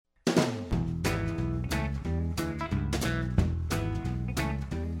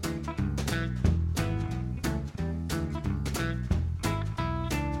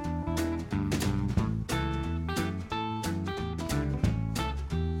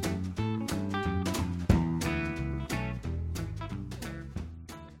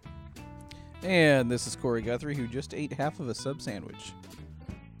And this is Corey Guthrie, who just ate half of a sub sandwich.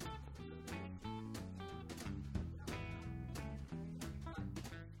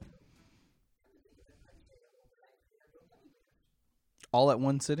 All at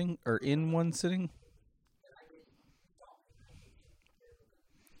one sitting? Or in one sitting?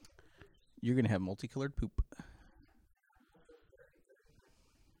 You're going to have multicolored poop.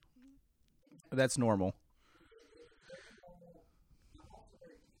 That's normal.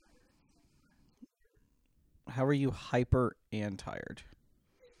 How are you hyper and tired?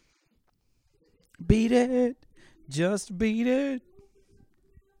 Beat it. Just beat it.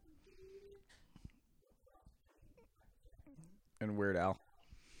 And Weird Al.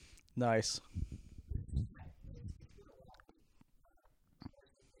 Nice.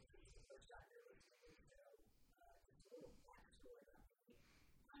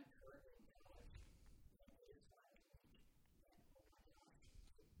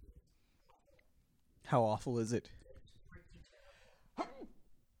 How awful is it?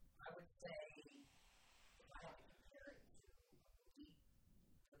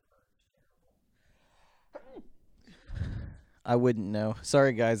 I wouldn't know.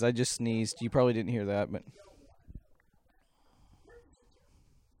 Sorry, guys. I just sneezed. You probably didn't hear that, but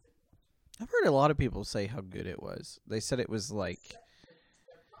I've heard a lot of people say how good it was. They said it was like...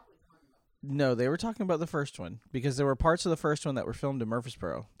 No, they were talking about the first one because there were parts of the first one that were filmed in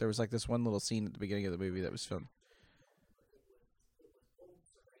Murfreesboro. There was like this one little scene at the beginning of the movie that was filmed.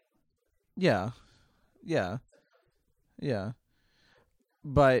 Yeah, yeah, yeah.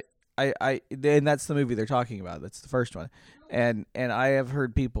 But and that's the movie they're talking about. That's the first one, and I have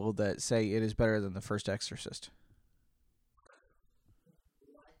heard people that say it is better than the first Exorcist.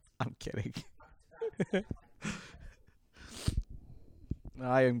 I'm kidding.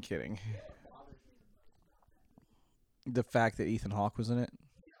 I am kidding. The fact that Ethan Hawke was in it.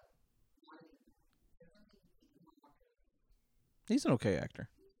 He's an okay actor.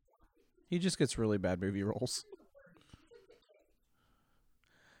 He just gets really bad movie roles.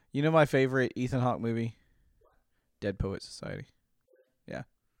 You know my favorite Ethan Hawke movie? Dead Poet Society. Yeah.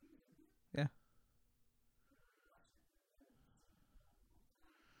 Yeah.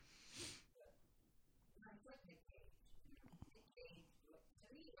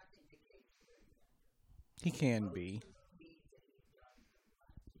 He can be.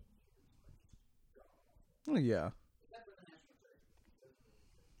 Oh, yeah.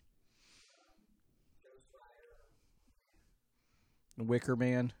 Wicker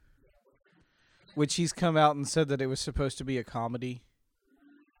Man. Which he's come out and said that it was supposed to be a comedy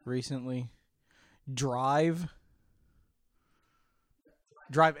recently. Drive.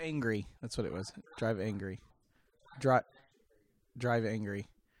 Drive Angry. That's what it was. Drive Angry. Drive Angry.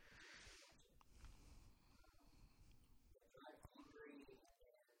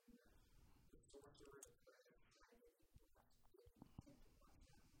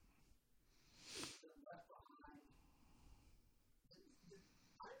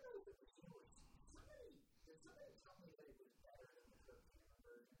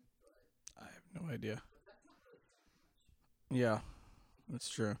 I have no idea. Yeah, that's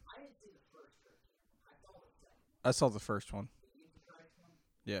true. I saw the first one.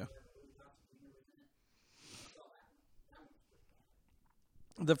 Yeah.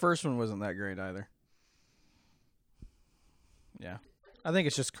 The first one wasn't that great either. Yeah. I think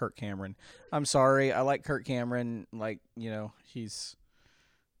it's just Kirk Cameron. I'm sorry. I like Kirk Cameron. Like, he's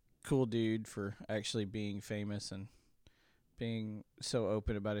cool dude for actually being famous and being so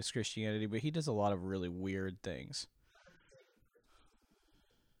open about his Christianity, but he does a lot of really weird things.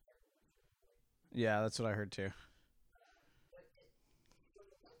 Yeah, that's what I heard too.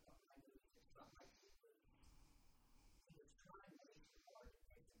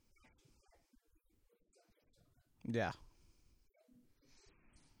 Yeah.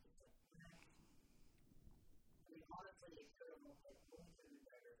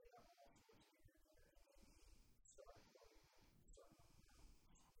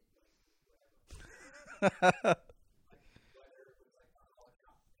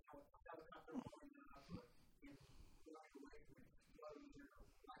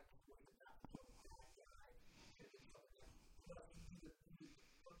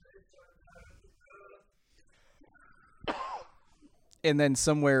 And then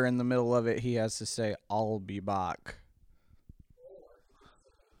somewhere in the middle of it, he has to say, "I'll be back."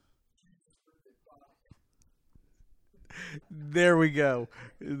 There we go.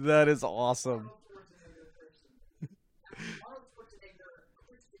 That is awesome.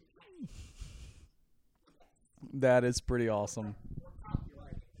 That is pretty awesome.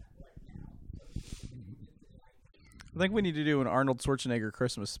 I think we need to do an Arnold Schwarzenegger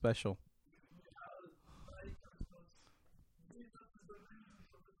Christmas special.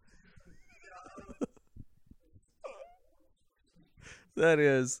 That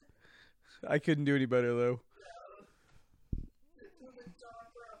is. I couldn't do any better though.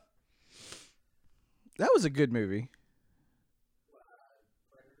 That was a good movie.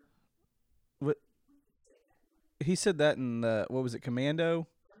 What he said that in the what was it, Commando?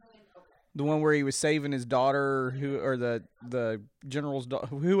 The one where he was saving his daughter, who or the general's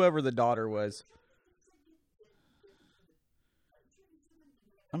whoever the daughter was.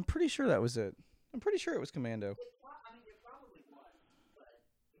 I'm pretty sure that was it. I'm pretty sure it was Commando.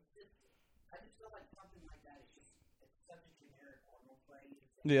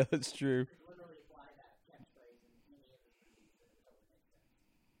 Yeah, that's true.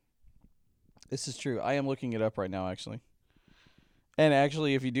 This is true. I am looking it up right now, actually. And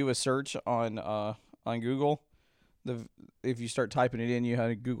actually, if you do a search on Google, the if you start typing it in, you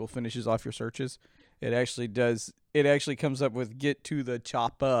how Google finishes off your searches. It actually does. It actually comes up with "get to the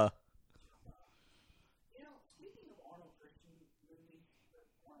chopper."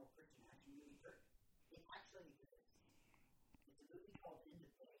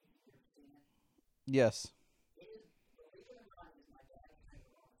 Yes.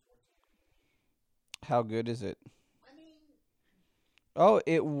 How good is it? Oh,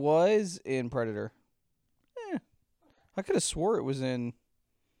 it was in Predator. Eh, I could have swore it was in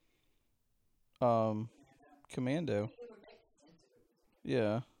um Commando.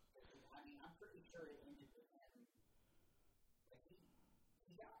 Yeah.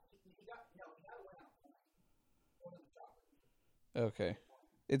 Okay.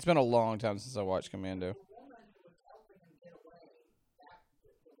 It's been a long time since I watched Commando.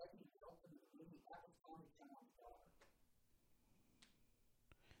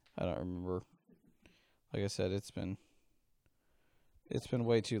 I don't remember. Like I said, it's been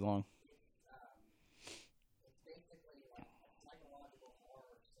way too long.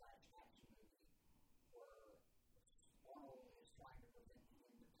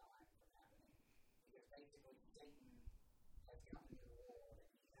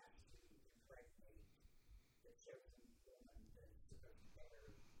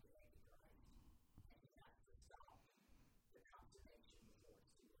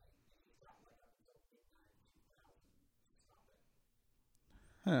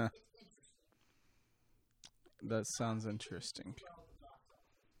 Huh. That sounds interesting.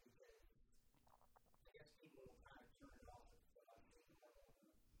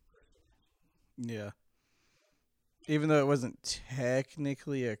 Yeah. Even though it wasn't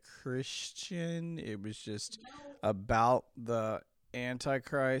technically a Christian, it was just about the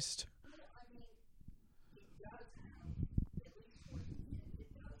Antichrist.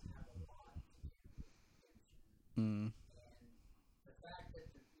 Mm.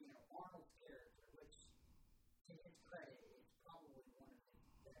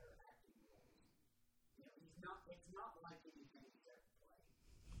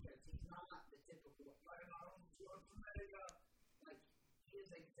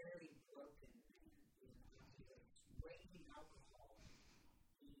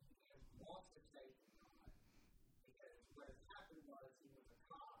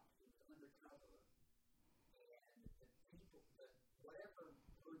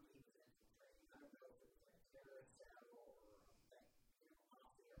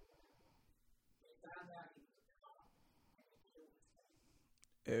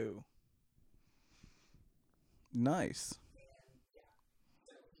 Oh, nice.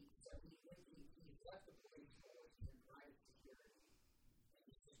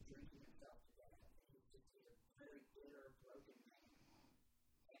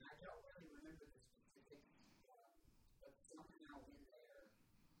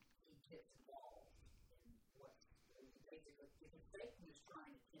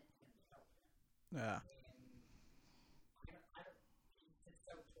 Yeah.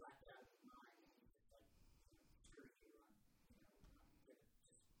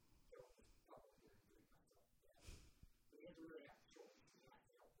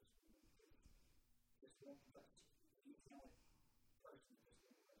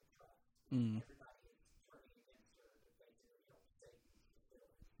 Mm.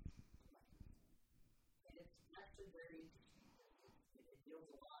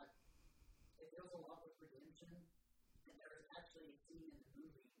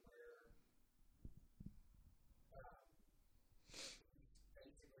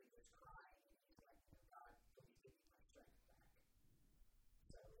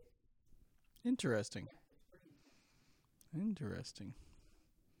 Interesting. Interesting.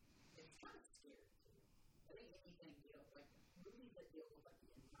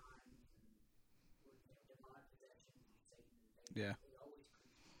 Yeah.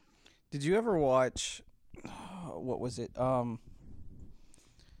 Did you ever watch what was it?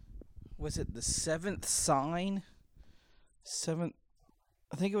 Was it the seventh sign? Seventh.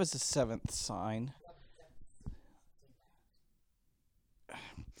 I think it was the seventh sign.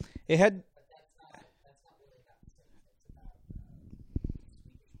 It had.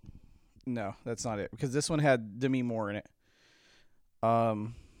 No, that's not it. Because this one had Demi Moore in it.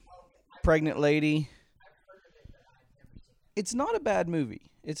 Um, Pregnant lady. It's not a bad movie.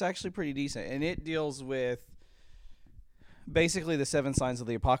 It's actually pretty decent, and it deals with basically the seven signs of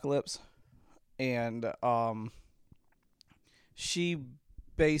the apocalypse, and she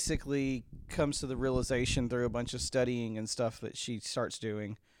basically comes to the realization through a bunch of studying and stuff that she starts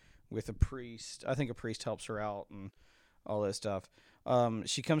doing with a priest. I think a priest helps her out and all that stuff.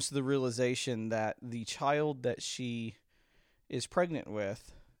 She comes to the realization that the child that she is pregnant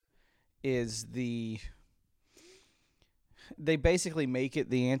with is they basically make it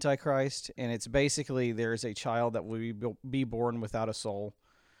the Antichrist, and it's basically there's a child that will be born without a soul.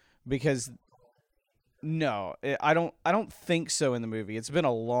 Because no, I don't think so in the movie. It's been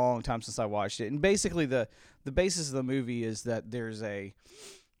a long time since I watched it, and basically the basis of the movie is that there's a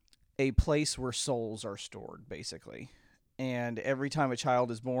place where souls are stored, basically, and every time a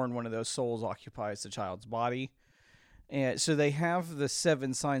child is born, one of those souls occupies the child's body, and so they have the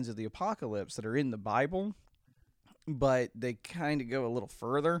seven signs of the apocalypse that are in the Bible. But they kind of go a little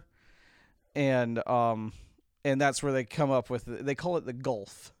further, and that's where they come up with. They call it the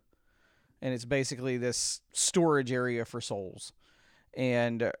Gulf, and it's basically this storage area for souls.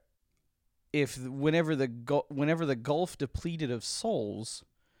 And whenever the Gulf depleted of souls,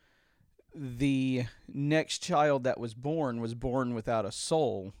 the next child that was born without a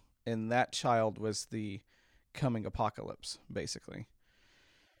soul, and that child was the coming apocalypse, basically.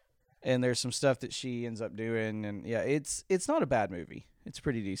 And there's some stuff that she ends up doing, and yeah, it's not a bad movie. It's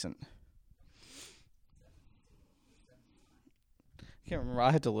pretty decent. I can't remember.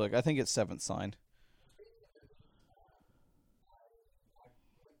 I had to look. I think it's Seventh Sign.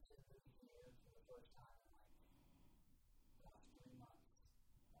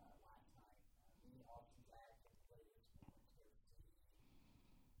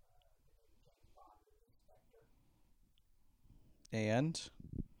 And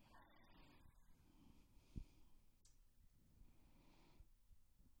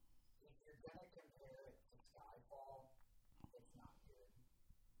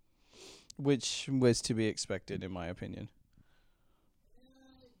which was to be expected, in my opinion.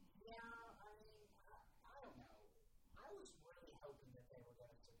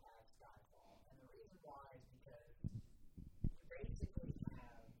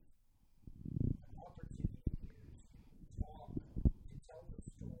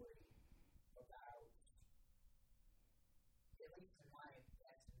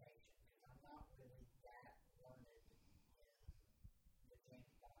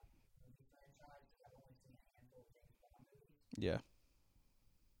 Yeah.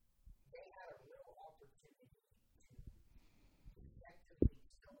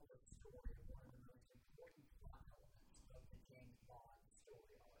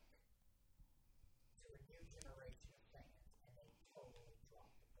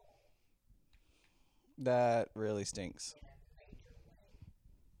 That really stinks.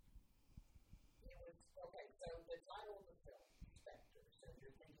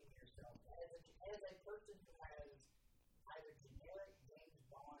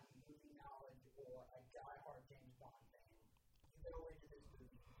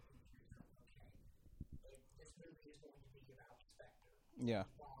 Yeah.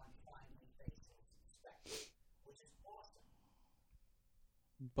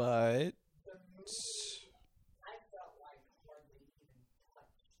 But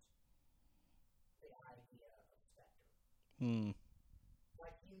hmm.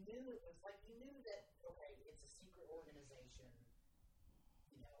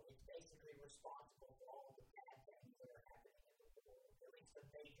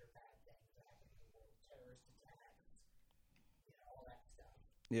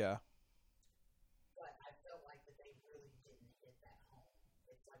 Yeah.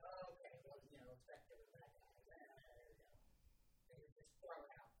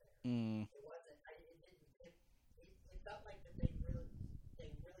 Mm.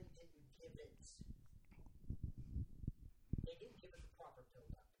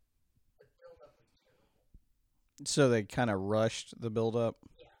 So they kind of rushed the build up.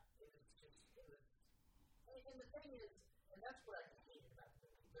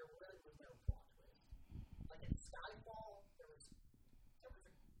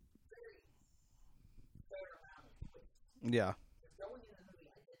 Yeah.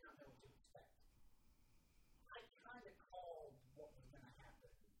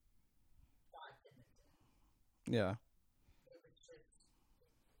 Yeah.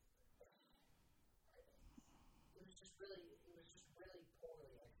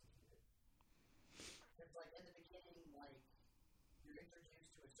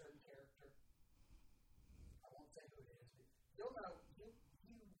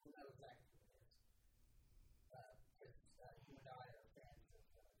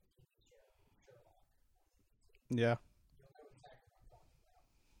 Yeah.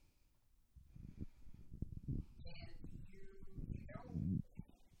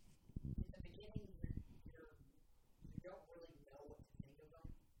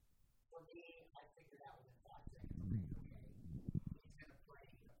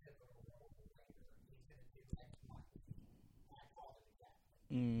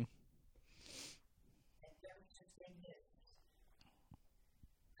 Mm.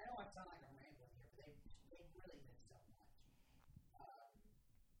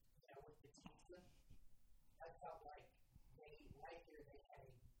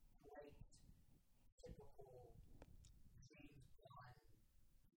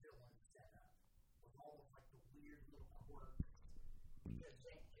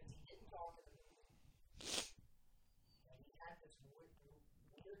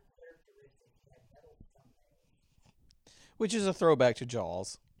 Which is a throwback to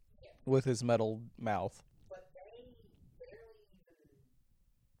Jaws with his metal mouth.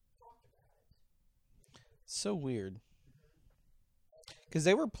 So weird. Because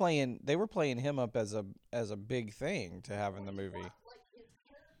they were playing him up as a big thing to have in the movie.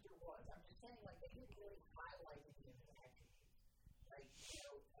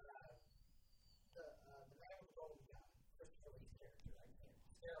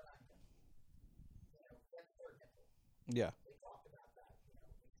 Yeah.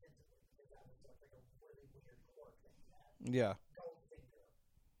 Yeah.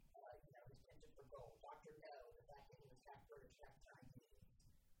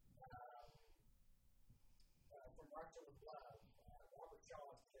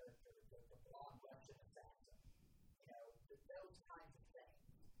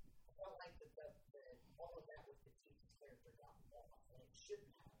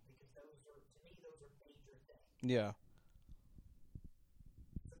 Yeah.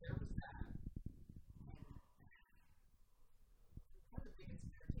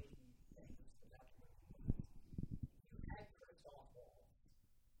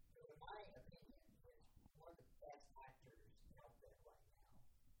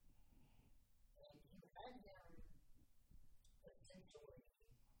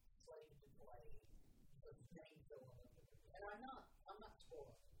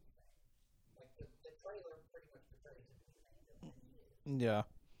 Yeah.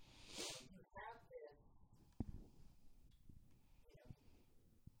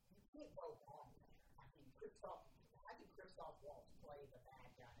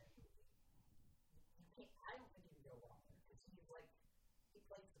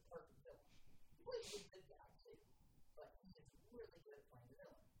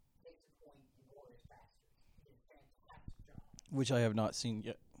 Which I have not seen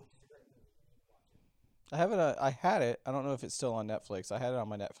yet. I have it. I had it. I don't know if it's still on Netflix. I had it on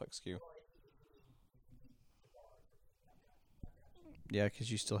my Netflix queue. Yeah,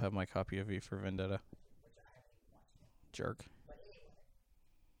 because you still have my copy of V for Vendetta. Jerk.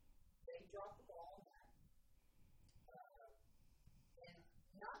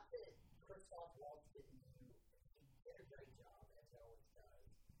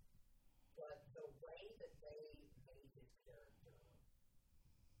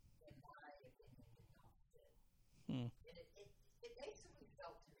 Hmm.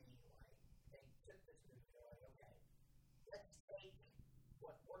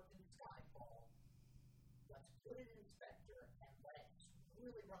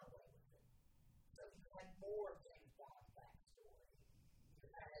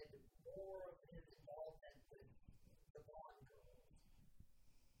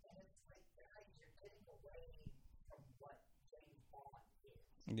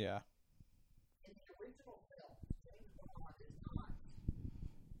 Yeah.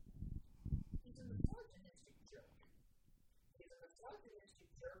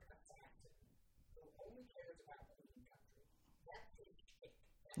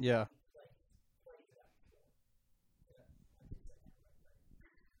 Yeah.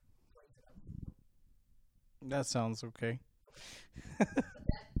 That sounds okay.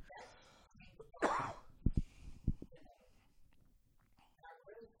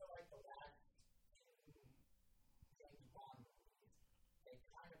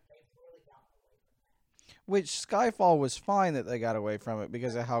 Which Skyfall was fine that they got away from it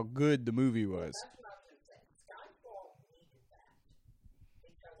because of how good the movie was.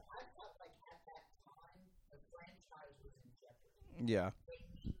 Yeah. They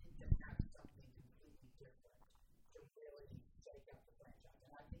needed to have something completely different to really shake up the franchise.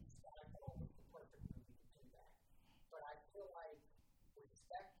 And I think Skyfall was the perfect movie to do that. But I feel like with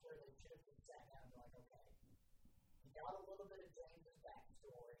Spectre, they should have just sat down and been like, okay, we got a little bit of James's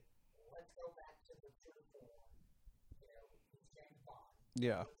backstory. Let's go back to the true form. You know, it's James Bond.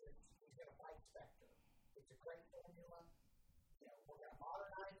 Yeah. He's going to fight Spectre. It's a great formula. You know, we're going to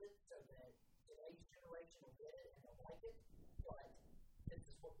modernize it so that today's generation will get it and they'll like it. But this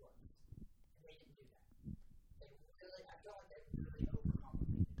is what works. And they didn't do that. I felt like they really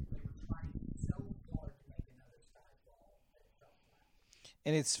overcomplicated it. They were trying so hard to make another Skyfall that it felt flat.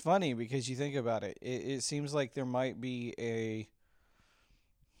 And it's funny because you think about it. It seems like there might be a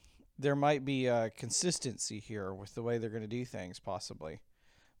consistency here with the way they're going to do things, possibly.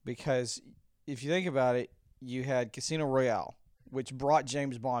 Because if you think about it, you had Casino Royale, which brought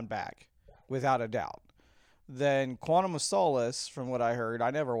James Bond back, without a doubt. Then Quantum of Solace, from what I heard, I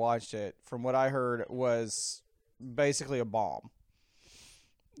never watched it, from what I heard, was basically a bomb.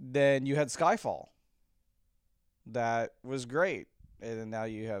 Then you had Skyfall. That was great. And then now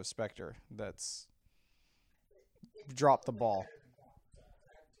you have Spectre. That's dropped the ball.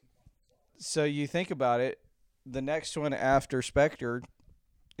 So you think about it, the next one after Spectre,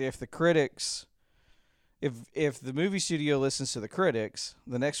 if the critics, if the movie studio listens to the critics,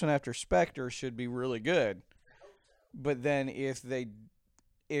 the next one after Spectre should be really good. But then if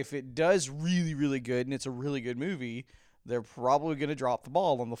it does really, really good and it's a really good movie, they're probably going to drop the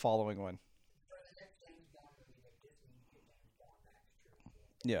ball on the following one. For the next James Bond movie, they just need to get James Bond back to true form.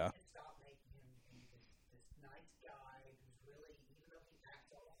 Yeah. Stop making him be this nice guy who's really, even though he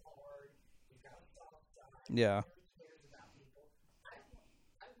acts all hard, he's got a soft side. Yeah. He really cares about people. I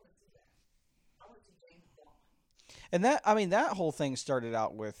want to see that. I want to see James Bond. And that whole thing started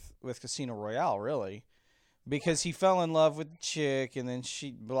out with Casino Royale, really. Because he fell in love with the chick, and then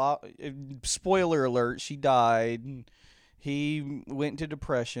spoiler alert, she died. And he went into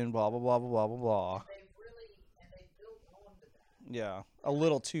depression, blah, blah, blah, blah, blah, blah, blah. And they built on to that. Yeah, a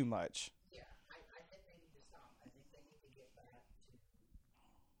little too much. Yeah, I think they need to stop. I think they need to get back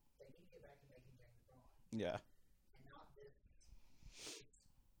to making James Bond. Yeah. And not this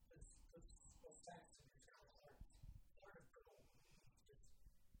sex and this heart of gold.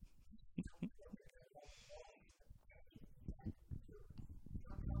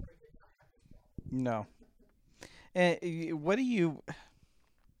 No. And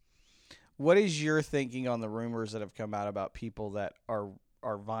what is your thinking on the rumors that have come out about people that are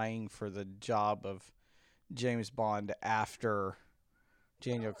vying for the job of James Bond after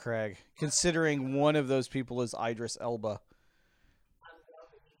Daniel Craig, considering one of those people is Idris Elba?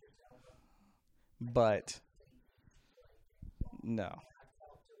 But no.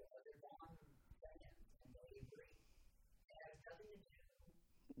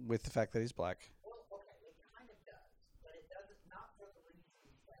 With the fact that he's black. Well, okay, it kind of does, but it doesn't, not for the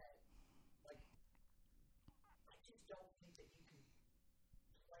reasons that, like, I just don't think that you can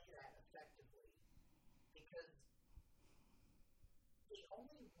play that effectively, because the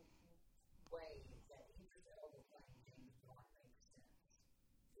only way that Idris Elba playing James Bond makes sense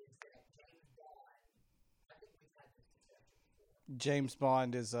is that James Bond, I think we've had this discussion before. James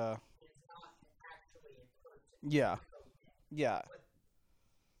Bond is not actually a person. Yeah. Yeah. But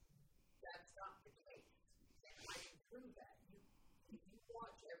that's not the case. And I can prove that. If you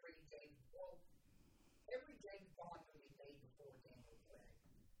watch every James Bond movie made before Daniel Craig,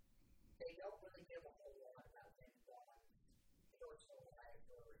 they don't really give a whole lot about James Bond's personal life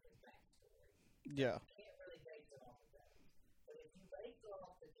or his backstory. Yeah. You can't really base it off of that. But if you base it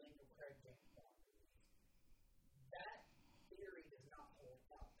off the Daniel Craig James Bond movies, that theory does not hold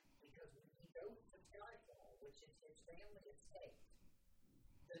up. Because when he goes to Skyfall, which is his family estate,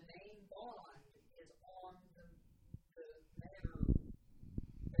 the name Bond is on the manor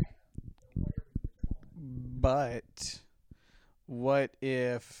banner, or whatever you would call it. But what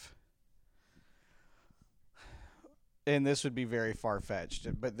if, and this would be very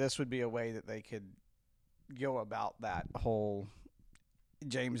far-fetched, but this would be a way that they could go about that whole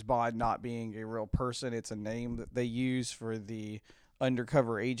James Bond not being a real person. It's a name that they use for the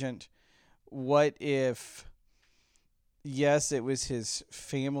undercover agent. What if, yes, it was his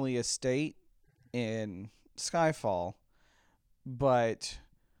family estate in Skyfall, but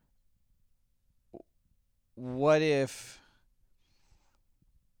what if,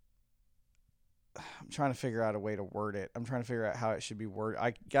 I'm trying to figure out a way to word it. I'm trying to figure out how it should be worded.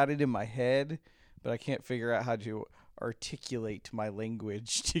 I got it in my head, but I can't figure out how to articulate my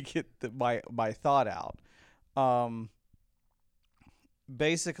language to get my thought out.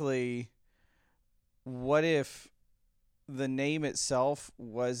 Basically, what if the name itself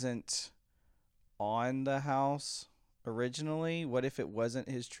wasn't on the house originally? What if it wasn't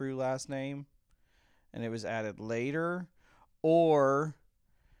his true last name and it was added later? Or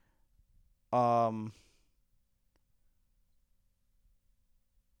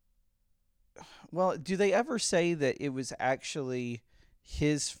well, do they ever say that it was actually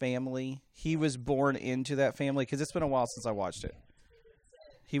his family? He was born into that family? Because it's been a while since I watched it.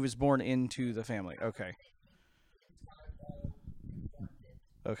 He was born into the family. Okay.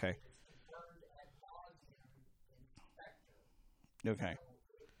 Okay. Okay.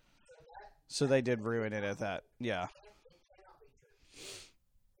 So they did ruin it at that. Yeah.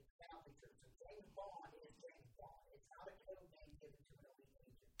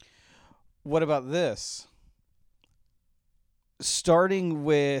 What about this? Starting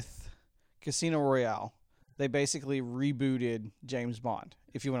with Casino Royale, they basically rebooted James Bond,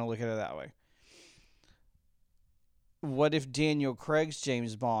 if you want to look at it that way. What if Daniel Craig's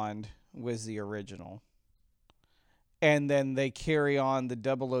James Bond was the original? And then they carry on the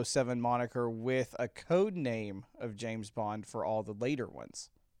 007 moniker with a code name of James Bond for all the later ones.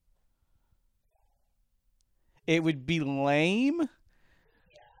 It would be lame,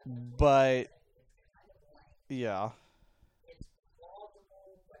 but yeah.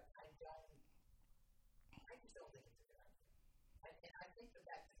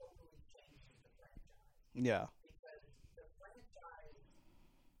 Yeah.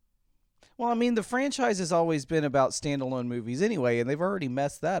 Well, I mean, the franchise has always been about standalone movies anyway, and they've already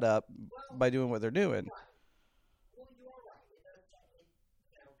messed that up by doing what they're doing.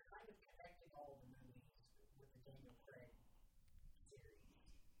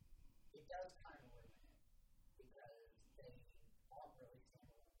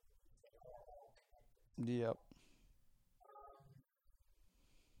 Yep.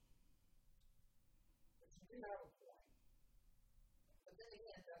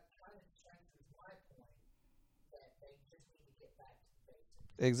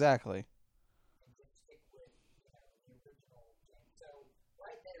 Exactly.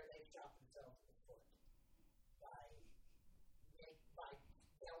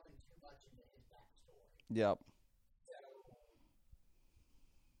 Yep.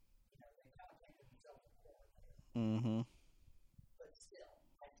 Mm-hmm.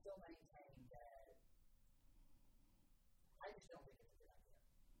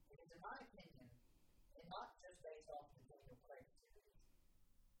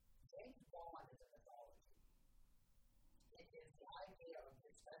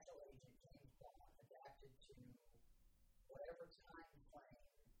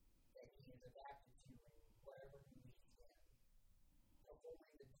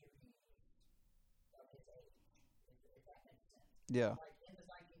 Yeah.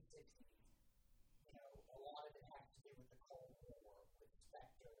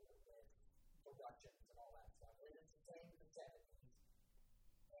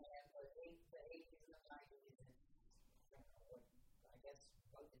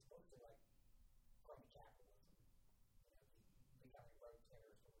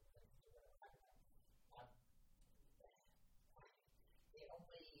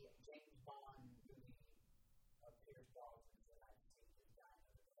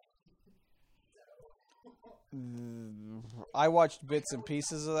 I watched bits and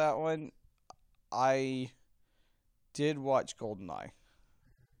pieces of that one. I did watch Goldeneye,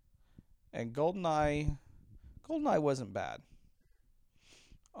 and Goldeneye wasn't bad.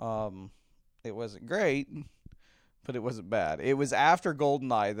 Um, it wasn't great, but it wasn't bad. It was after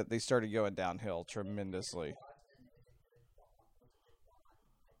Goldeneye that they started going downhill tremendously.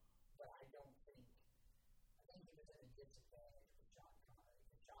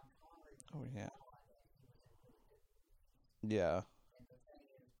 Oh yeah, yeah,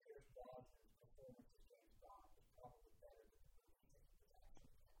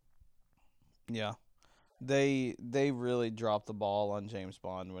 yeah. They really dropped the ball on James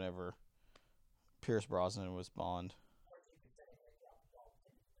Bond whenever Pierce Brosnan was Bond.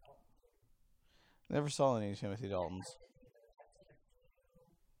 Never saw any Timothy Daltons.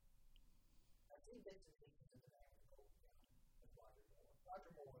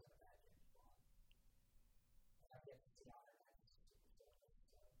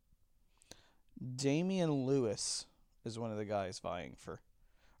 Damian Lewis is one of the guys vying for,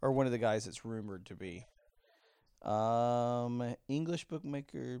 or one of the guys that's rumored to be. English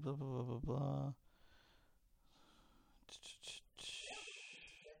bookmaker, blah blah blah blah blah.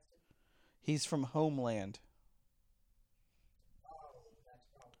 He's from Homeland.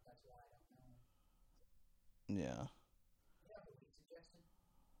 Yeah.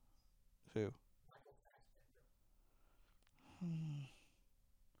 Who?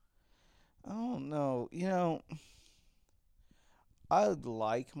 don't know. I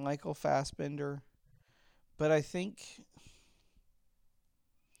like Michael Fassbender, but I think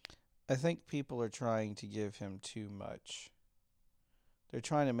people are trying to give him too much. They're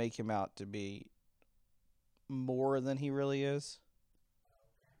trying to make him out to be more than he really is.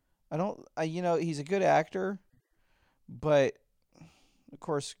 I don't he's a good actor, but of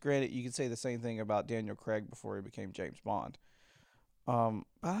course, granted you could say the same thing about Daniel Craig before he became James Bond. But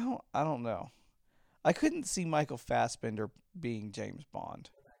I don't know. I couldn't see Michael Fassbender being James Bond.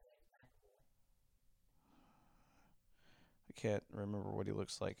 I can't remember what he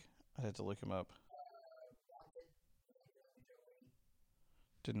looks like. I had to look him up.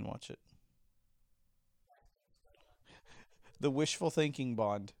 Didn't watch it. The wishful thinking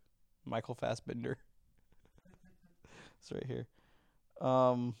Bond, Michael Fassbender. It's right here.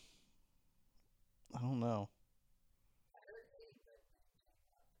 Um, I don't know.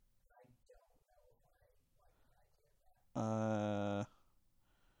 Uh,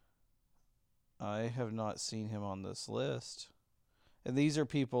 I have not seen him on this list, and these are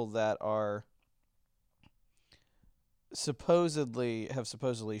people that are supposedly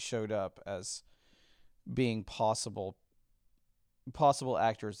showed up as being possible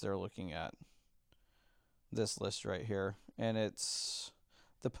actors they're looking at. This list right here, and it's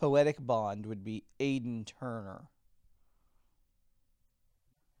the poetic Bond would be Aidan Turner.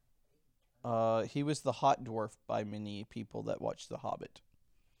 He was the hot dwarf by many people that watched The Hobbit.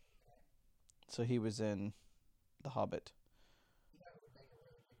 So he was in The Hobbit.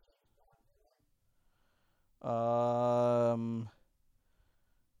 Hold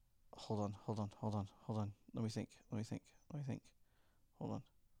on. Let me think. Hold on.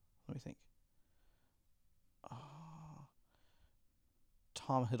 Let me think. Uh,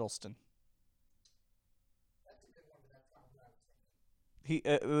 Tom Hiddleston.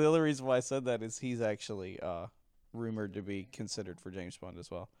 The other reason why I said that is he's actually rumored to be considered for James Bond as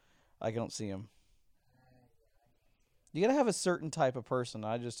well. I don't see him. You gotta have a certain type of person.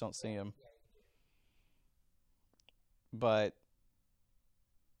 I just don't see him. But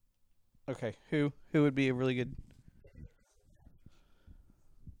okay, who would be a really good?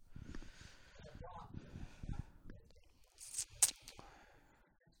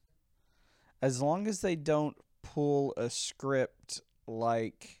 As long as they don't pull a script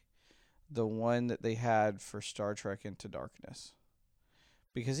like the one that they had for Star Trek Into Darkness,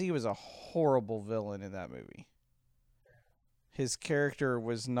 because he was a horrible villain in that movie. His character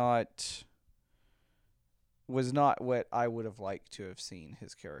was not what I would have liked to have seen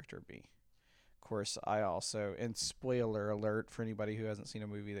his character be. Of course, I also, and spoiler alert for anybody who hasn't seen a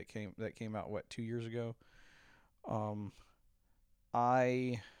movie that came out, what, 2 years ago. Um,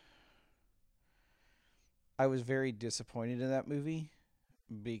 I I was very disappointed in that movie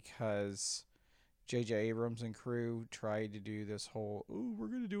because J.J. Abrams and crew tried to do this whole, "Ooh, we're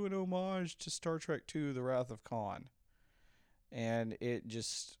going to do an homage to Star Trek II: The Wrath of Khan." And it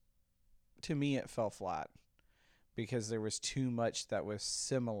just, to me, it fell flat because there was too much that was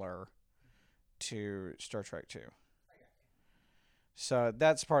similar to Star Trek II. So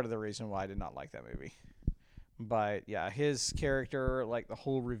that's part of the reason why I did not like that movie. But yeah, his character, like the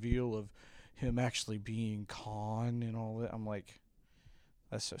whole reveal of him actually being Khan and all that, I'm like,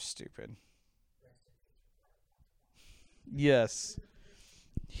 that's so stupid. Yes,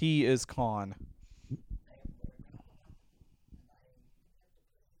 he is Khan.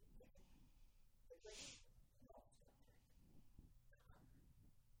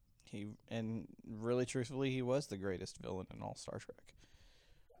 And really truthfully, he was the greatest villain in all Star Trek,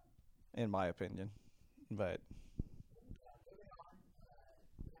 in my opinion. But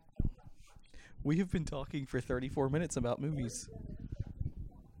we have been talking for 34 minutes about movies.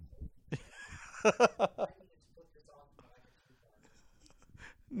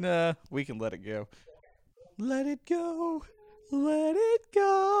 Nah, we can let it go. Let it go. Let it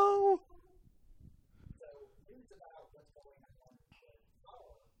go.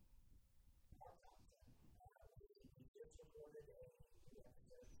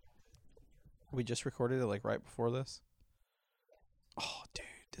 We just recorded it like right before this. Oh, dude,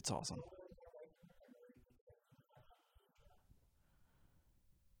 it's awesome.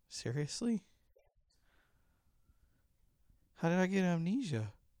 Seriously? How did I get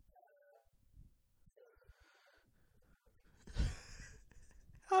amnesia?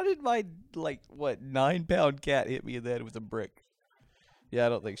 How did my, like, what, 9 pound cat hit me in the head with a brick? Yeah, I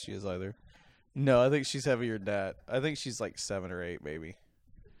don't think she is either. No, I think she's heavier than that. I think she's like 7 or 8, maybe.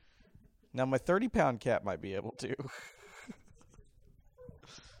 Now, my 30 pound cat might be able to.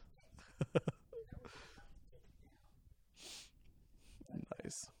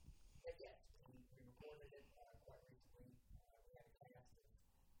 Nice.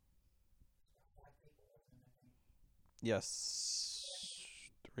 Yes.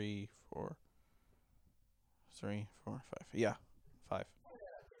 Three, four, 5. Yeah, 5.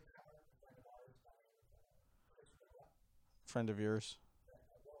 Friend of yours.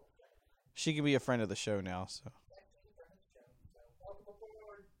 She can be a friend of the show now. So,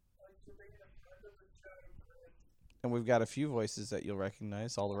 and we've got a few voices that you'll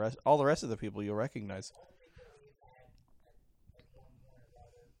recognize. All the rest of the people you'll recognize.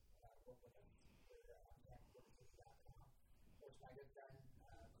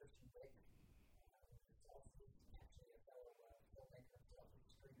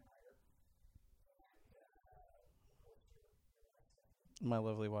 My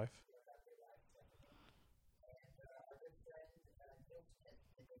lovely wife,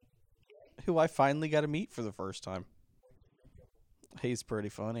 who I finally got to meet for the first time. He's pretty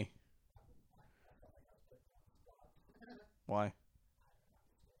funny. Why?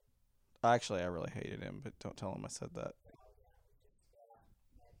 Actually, I really hated him, but don't tell him I said that.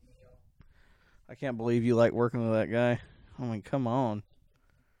 I can't believe you like working with that guy. I mean, come on.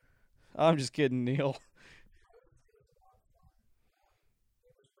 I'm just kidding, Neil.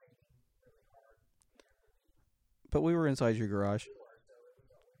 But we were inside your garage.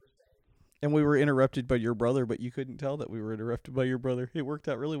 And we were interrupted by your brother, but you couldn't tell that we were interrupted by your brother. It worked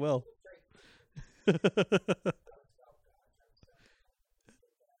out really well.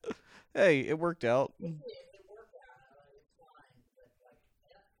 Hey, it worked out.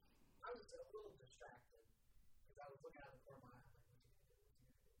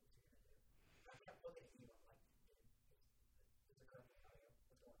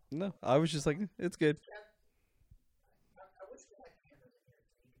 No, I was just like, it's good.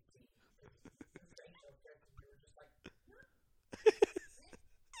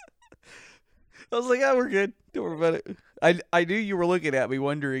 I was like, yeah, we're good. Don't worry about it. I knew you were looking at me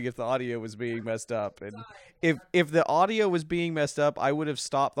wondering if the audio was being messed up. And if the audio was being messed up, I would have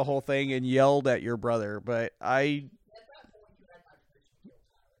stopped the whole thing and yelled at your brother. But I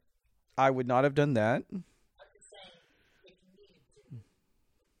would not have done that.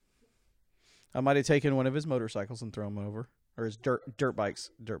 I might have taken one of his motorcycles and thrown him over. Or his dirt bikes.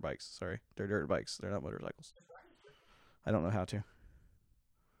 Dirt bikes, sorry. They're dirt bikes. They're not motorcycles. I don't know how to.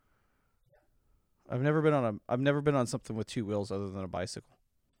 I've never been on something with two wheels other than a bicycle.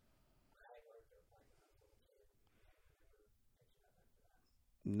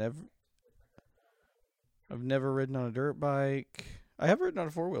 Never I've never ridden on a dirt bike. I have ridden on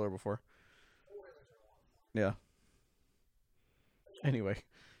a four-wheeler before. Yeah. Anyway,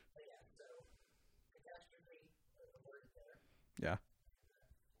 yeah.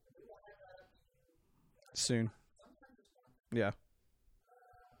 Soon. Yeah.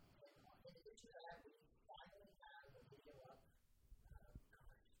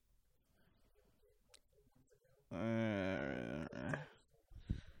 Uh,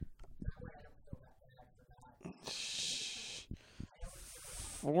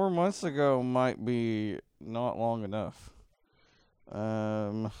 4 months ago might be not long enough.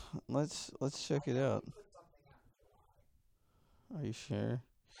 Um, let's check it out. Are you sure?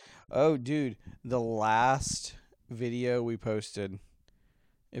 Oh, dude, the last video we posted,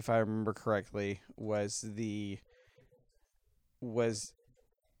 if I remember correctly, was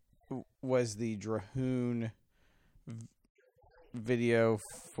was the Drahoon video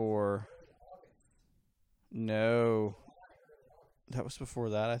for no, that was before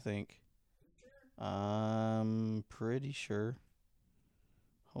that, I think. I'm pretty sure.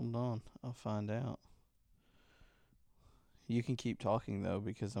 Hold on, I'll find out. You can keep talking though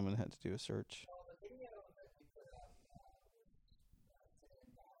because I'm gonna have to do a search.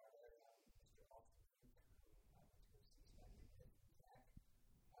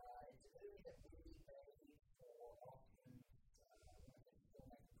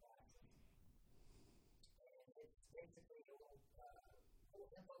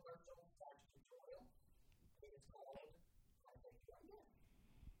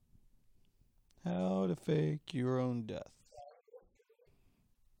 How to fake your own death.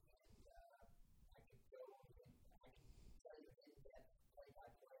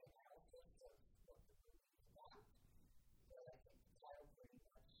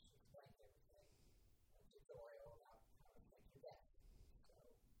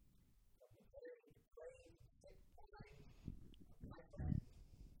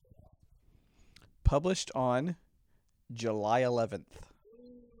 Published on July 11th.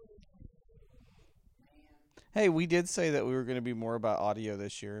 Hey, we did say that we were going to be more about audio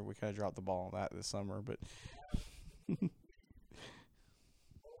this year. We kind of dropped the ball on that this summer, but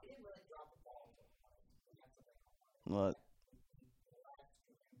what?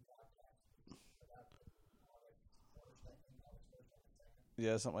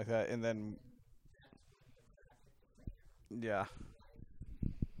 Yeah, something like that. And then, yeah.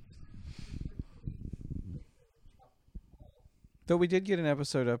 Though we did get an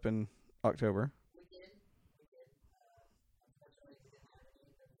episode up in October,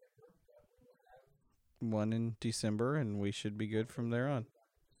 one in December, and we should be good from there on.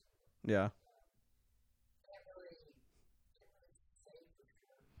 Yeah.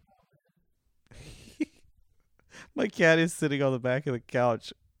 My cat is sitting on the back of the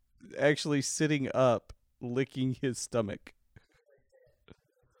couch, actually sitting up, licking his stomach.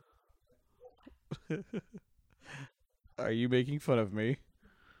 Are you making fun of me?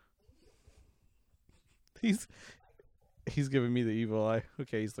 He's he's giving me the evil eye.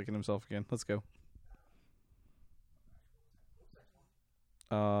 Okay, he's licking himself again. Let's go.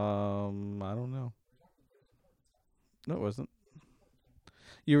 I don't know. No, it wasn't.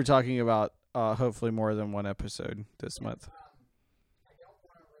 You were talking about hopefully more than one episode this month.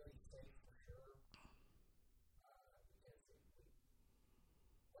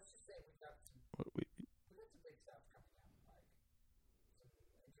 What we,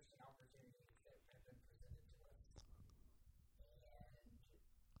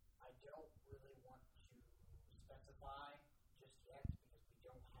 I don't really want to specify just yet because we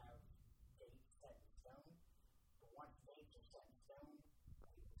don't have dates set in stone. But once dates are set in stone,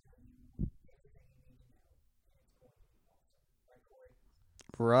 we will tell you everything you need to know. And it's going to be awesome. Right, Corey?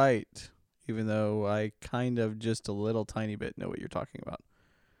 right. Even though I kind of just a little tiny bit know what you're talking about.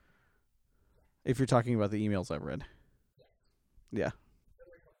 If you're talking about the emails I've read. Yeah.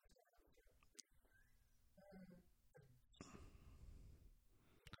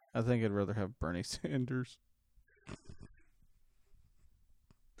 I think I'd rather have Bernie Sanders. At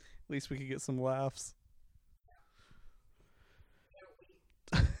least we could get some laughs.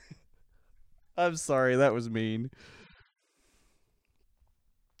 I'm sorry, that was mean.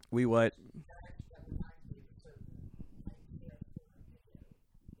 We what?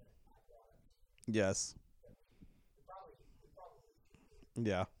 Yes.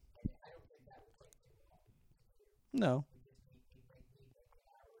 Yeah. No.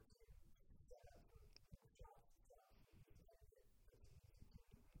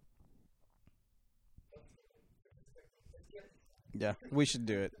 Yeah, we should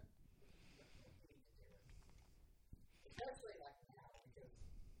do it. Especially like now because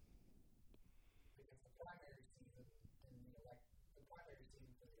the primary season in the primary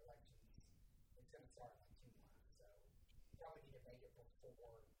season for the elections is going to start in like 2 months. So you probably need to make it before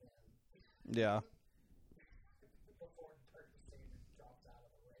then. Yeah. Before Bernie Sanders drops out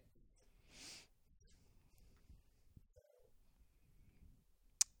of the race.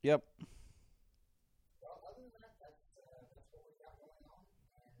 Yep. Well, other than that, that's what we've got going on,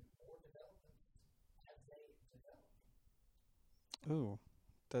 and more developments as they develop. Ooh,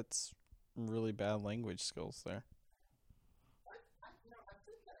 that's really bad language skills there. I've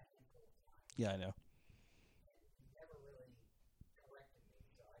said that a handful of times, Yeah, I know. and you've never really corrected me,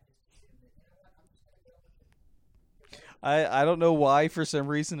 so I just assumed that, you know what, I'm just going to go with it. I don't know why for some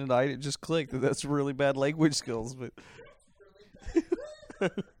reason tonight it just clicked that that's really bad language skills, but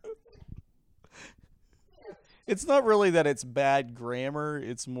it's not really that it's bad grammar.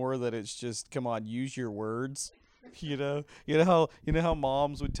 It's more that it's just come on, use your words. You know how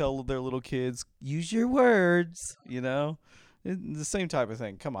moms would tell their little kids use your words. The same type of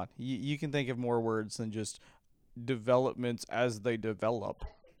thing. Come on, you can think of more words than just developments as they develop.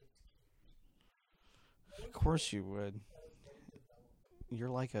 Of course you would. You're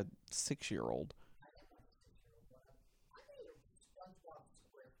like a 6-year-old.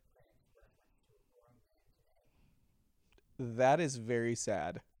 That is very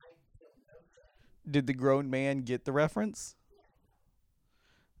sad. Did the grown man get the reference?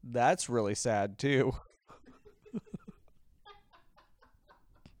 That's really sad too.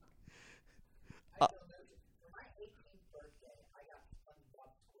 Uh, For my 18th birthday, I got SpongeBob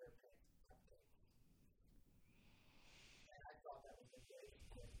SquarePants cupcakes, and I thought that was the greatest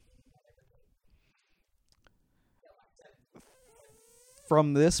gift anyone ever gave me. No, my 17th.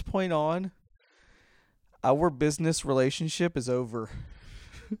 from this point on, our business relationship is over.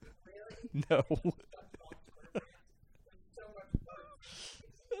 Really? No. SpongeBob SquarePants was so much fun.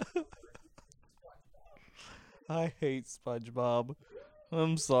 SpongeBob. I hate SpongeBob.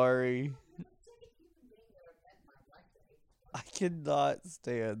 I'm sorry. I cannot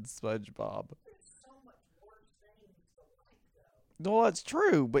stand SpongeBob. There's so much more things to like, though. No, that's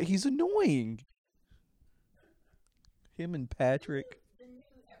true, but he's annoying. Him and Patrick. The new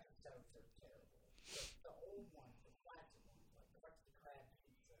episodes are terrible. The old ones, the classic ones, like Krusty Krab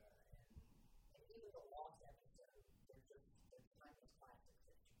Pizza, and even the Lost episodes, they're timeless classics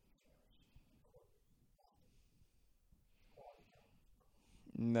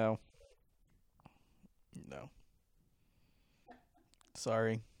No. No.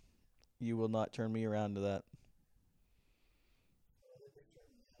 Sorry. You will not turn me around to that.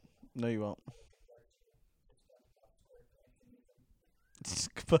 No, you won't.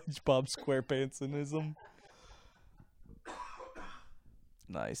 SpongeBob SquarePantsonism.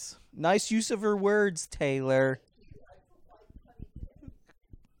 Nice. Nice use of her words, Taylor.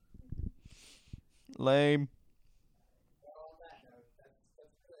 Lame. Well, on that note, that's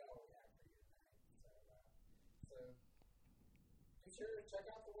really all we have for you tonight. So be sure to check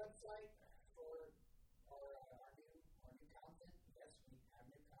out the website for our new content. Yes, we have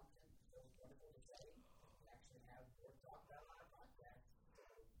new content. It feels wonderful to say. We actually have more talk about our podcast. So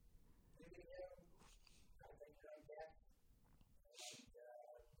new video, how to make your own deck, and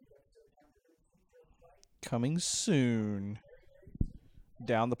new episode coming in the future, right? Coming soon. Very, very soon.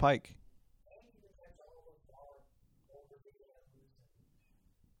 Down the pike. And you can catch all of our older videos and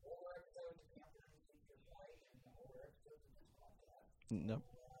older episodes of Camcorder Feature Flight and older episodes of this podcast. Nope.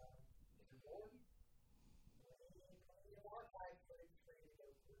 If you're bored, plenty of archive footage for you to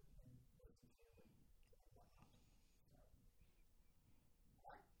go through and listen to and whatnot.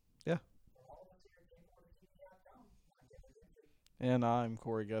 Alright. Yeah. For all of us here at Camcordertv.com, I'm Taylor Gentry. And I'm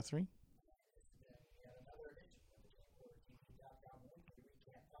Corey Guthrie. This has been yet another edition of the Camcordertv.com weekly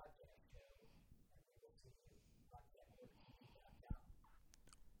recap podcast show. And we will see you on Camcordertv.com.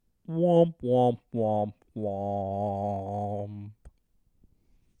 Womp, womp, womp, womp.